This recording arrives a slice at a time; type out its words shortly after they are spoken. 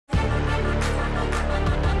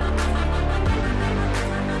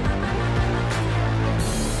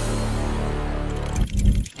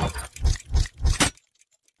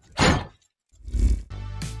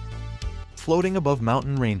floating above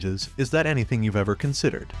mountain ranges. Is that anything you've ever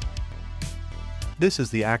considered? This is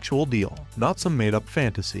the actual deal, not some made-up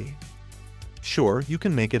fantasy. Sure, you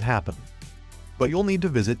can make it happen, but you'll need to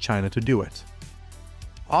visit China to do it.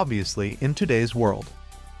 Obviously, in today's world,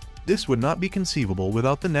 this would not be conceivable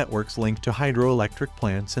without the networks linked to hydroelectric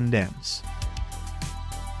plants and dams.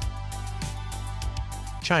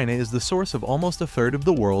 China is the source of almost a third of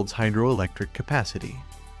the world's hydroelectric capacity.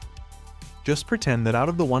 Just pretend that out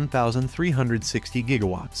of the 1,360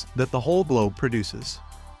 gigawatts that the whole globe produces,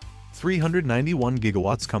 391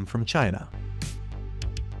 gigawatts come from China.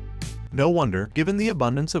 No wonder, given the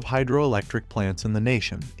abundance of hydroelectric plants in the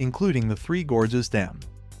nation, including the Three Gorges Dam,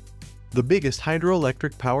 the biggest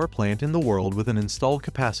hydroelectric power plant in the world with an installed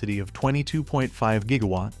capacity of 22.5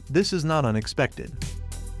 gigawatt, this is not unexpected.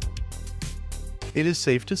 It is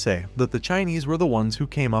safe to say that the Chinese were the ones who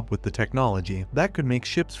came up with the technology that could make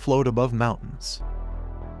ships float above mountains.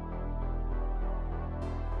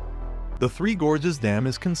 The Three Gorges Dam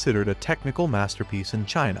is considered a technical masterpiece in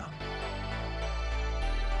China.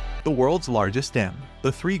 The world's largest dam,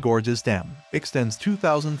 the Three Gorges Dam, extends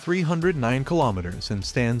 2,309 kilometers and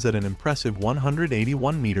stands at an impressive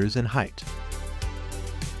 181 meters in height.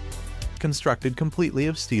 Constructed completely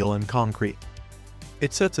of steel and concrete,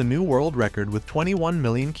 it sets a new world record with 21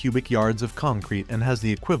 million cubic yards of concrete and has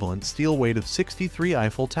the equivalent steel weight of 63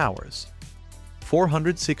 Eiffel Towers,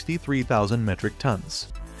 463,000 metric tons.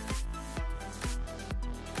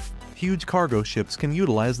 Huge cargo ships can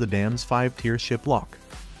utilize the dam's 5-tier ship lock,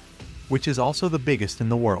 which is also the biggest in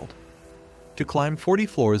the world, to climb 40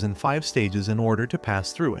 floors in 5 stages in order to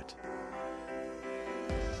pass through it.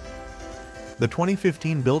 The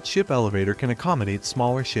 2015 built ship elevator can accommodate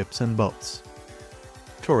smaller ships and boats.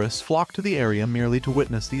 Tourists flock to the area merely to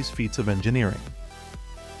witness these feats of engineering.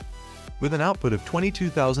 With an output of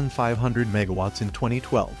 22,500 megawatts in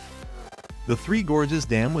 2012, the Three Gorges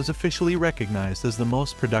Dam was officially recognized as the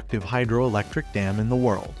most productive hydroelectric dam in the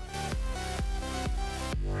world.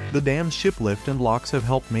 The dam's ship lift and locks have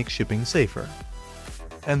helped make shipping safer,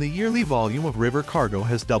 and the yearly volume of river cargo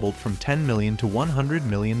has doubled from 10 million to 100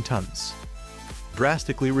 million tons,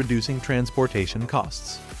 drastically reducing transportation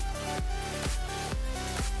costs.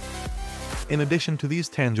 In addition to these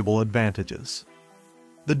tangible advantages,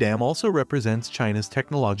 the dam also represents China's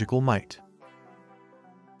technological might.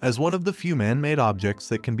 As one of the few man-made objects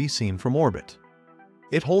that can be seen from orbit,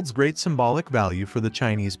 it holds great symbolic value for the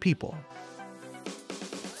Chinese people.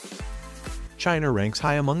 China ranks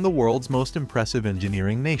high among the world's most impressive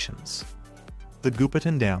engineering nations. The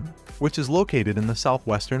Goupitan Dam, which is located in the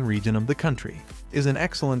southwestern region of the country, is an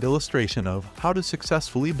excellent illustration of how to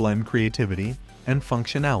successfully blend creativity and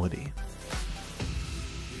functionality.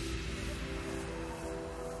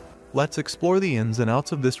 Let's explore the ins and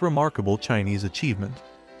outs of this remarkable Chinese achievement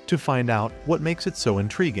to find out what makes it so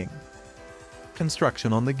intriguing.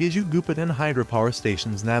 Construction on the Goupitan Hydropower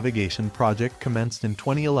Station's navigation project commenced in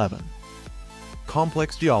 2011.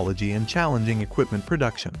 Complex geology and challenging equipment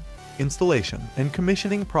production, installation, and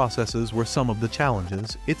commissioning processes were some of the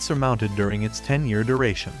challenges it surmounted during its 10-year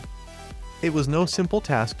duration. It was no simple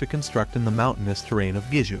task to construct in the mountainous terrain of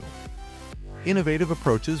Guizhou. Innovative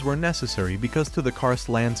approaches were necessary because to the karst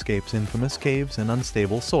landscape's infamous caves and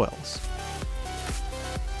unstable soils.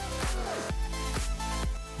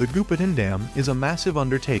 The Goupitan Dam is a massive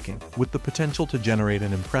undertaking with the potential to generate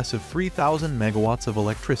an impressive 3,000 megawatts of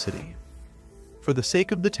electricity. For the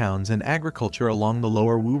sake of the towns and agriculture along the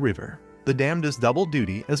lower Wu River, the dam does double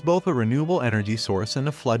duty as both a renewable energy source and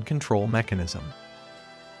a flood control mechanism.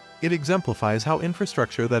 It exemplifies how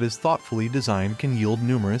infrastructure that is thoughtfully designed can yield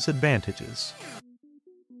numerous advantages.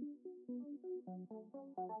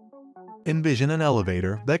 Envision an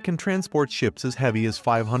elevator that can transport ships as heavy as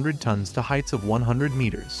 500 tons to heights of 100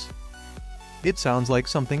 meters. It sounds like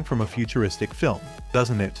something from a futuristic film,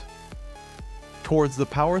 doesn't it? Towards the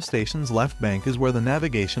power station's left bank is where the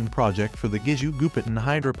navigation project for the Goupitan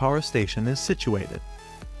Hydropower Station is situated.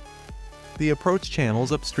 The approach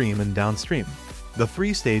channels upstream and downstream, the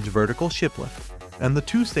 3-stage vertical ship lift, and the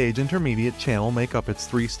 2-stage intermediate channel make up its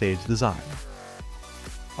 3-stage design.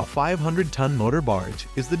 A 500-ton motor barge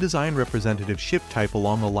is the design representative ship type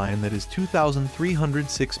along a line that is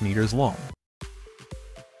 2,306 meters long.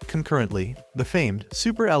 Concurrently, the famed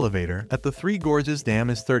super elevator at the Three Gorges Dam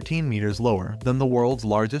is 13 meters lower than the world's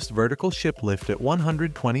largest vertical ship lift at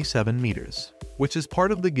 127 meters, which is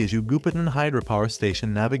part of the Goupitan Hydropower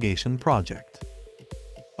Station navigation project.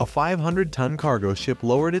 A 500-ton cargo ship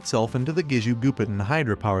lowered itself into the Goupitan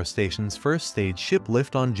Hydropower Station's first-stage ship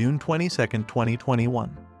lift on June 22,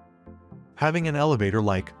 2021. Having an elevator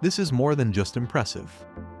like this is more than just impressive.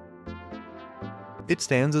 It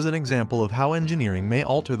stands as an example of how engineering may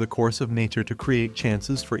alter the course of nature to create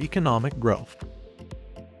chances for economic growth.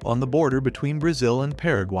 On the border between Brazil and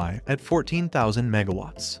Paraguay, at 14,000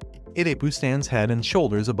 megawatts, STRÉPY-THIEU stands head and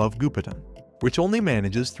shoulders above Goupitan, which only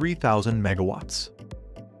manages 3,000 megawatts.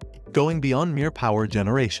 Going beyond mere power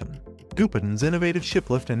generation, Goupitan's innovative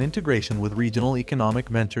shiplift and integration with regional economic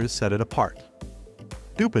ventures set it apart.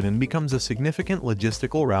 Goupitan becomes a significant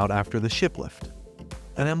logistical route after the shiplift.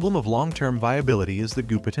 An emblem of long-term viability is the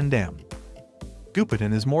Goupitan Dam.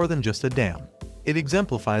 Goupitan is more than just a dam. It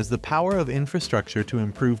exemplifies the power of infrastructure to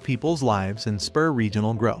improve people's lives and spur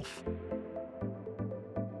regional growth.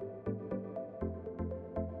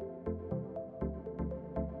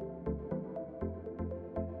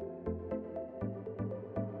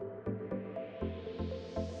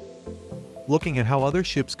 Looking at how other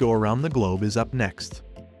ships go around the globe is up next.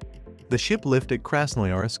 The ship lift at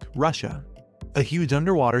Krasnoyarsk, Russia. A huge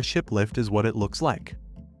underwater ship lift is what it looks like.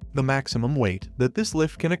 The maximum weight that this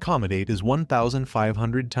lift can accommodate is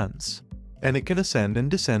 1,500 tons, and it can ascend and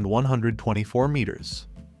descend 124 meters.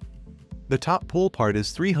 The top pool part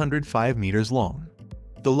is 305 meters long.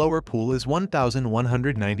 The lower pool is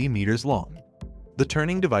 1,190 meters long. The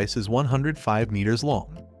turning device is 105 meters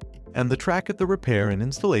long. And the track at the repair and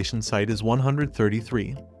installation site is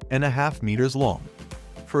 133.5 meters long,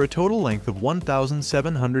 for a total length of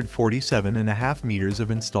 1,747.5 meters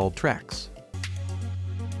of installed tracks.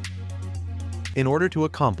 In order to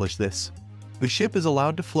accomplish this, the ship is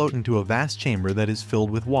allowed to float into a vast chamber that is filled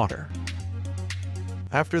with water.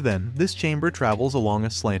 After then, this chamber travels along a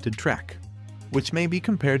slanted track, which may be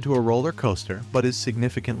compared to a roller coaster but is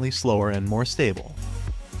significantly slower and more stable.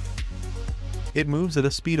 It moves at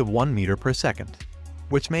a speed of 1 meter per second,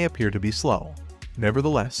 which may appear to be slow.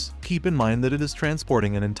 Nevertheless, keep in mind that it is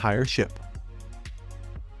transporting an entire ship.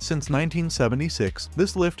 Since 1976,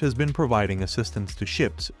 this lift has been providing assistance to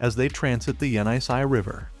ships as they transit the Yenisei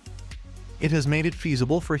River. It has made it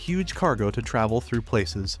feasible for huge cargo to travel through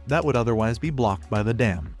places that would otherwise be blocked by the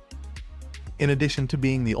dam. In addition to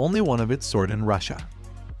being the only one of its sort in Russia,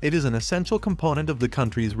 it is an essential component of the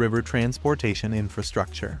country's river transportation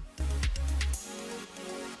infrastructure.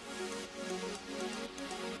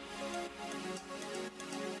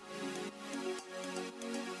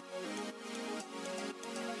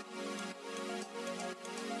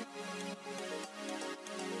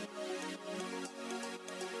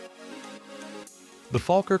 The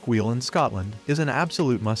FALKIRK wheel in Scotland is an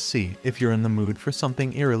absolute must-see if you're in the mood for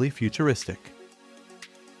something eerily futuristic.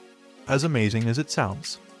 As amazing as it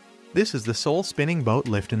sounds, this is the sole spinning boat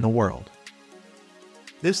lift in the world.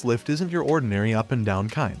 This lift isn't your ordinary up and down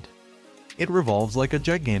kind. It revolves like a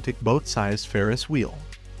gigantic boat-sized Ferris wheel.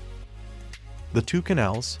 The two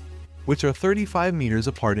canals, which are 35 meters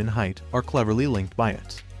apart in height, are cleverly linked by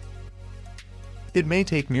it. It may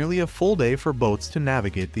take nearly a full day for boats to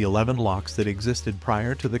navigate the 11 locks that existed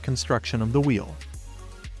prior to the construction of the wheel.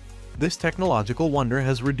 This technological wonder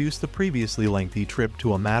has reduced the previously lengthy trip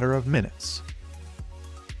to a matter of minutes.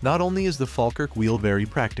 Not only is the FALKIRK wheel very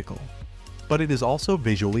practical, but it is also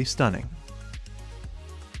visually stunning.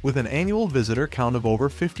 With an annual visitor count of over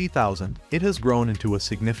 50,000, it has grown into a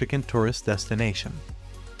significant tourist destination.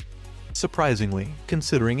 Surprisingly,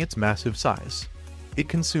 considering its massive size, it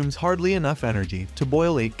consumes hardly enough energy to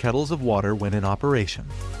boil 8 kettles of water when in operation.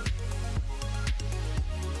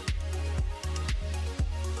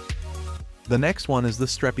 The next one is the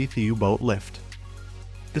STRÉPY-THIEU boat lift.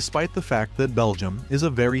 Despite the fact that Belgium is a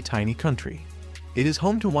very tiny country, it is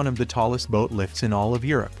home to one of the tallest boat lifts in all of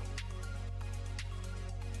Europe.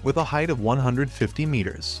 With a height of 150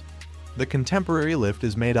 meters, the contemporary lift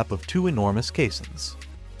is made up of 2 enormous caissons,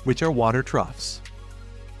 which are water troughs.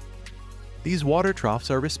 These water troughs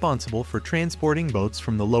are responsible for transporting boats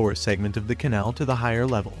from the lower segment of the canal to the higher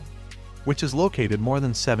level, which is located more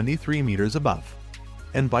than 73 meters above,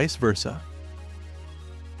 and vice versa.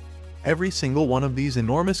 Every single one of these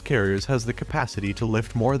enormous carriers has the capacity to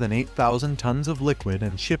lift more than 8,000 tons of liquid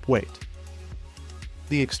and ship weight.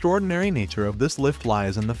 The extraordinary nature of this lift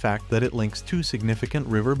lies in the fact that it links 2 significant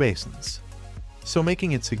river basins, so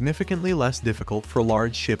making it significantly less difficult for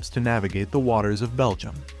large ships to navigate the waters of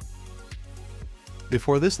Belgium.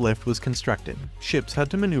 Before this lift was constructed, ships had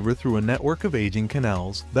to maneuver through a network of aging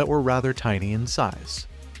canals that were rather tiny in size.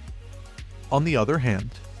 On the other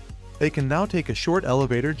hand, they can now take a short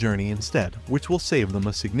elevator journey instead, which will save them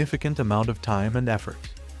a significant amount of time and effort.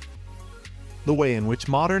 The way in which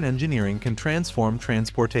modern engineering can transform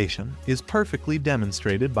transportation is perfectly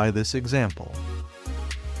demonstrated by this example.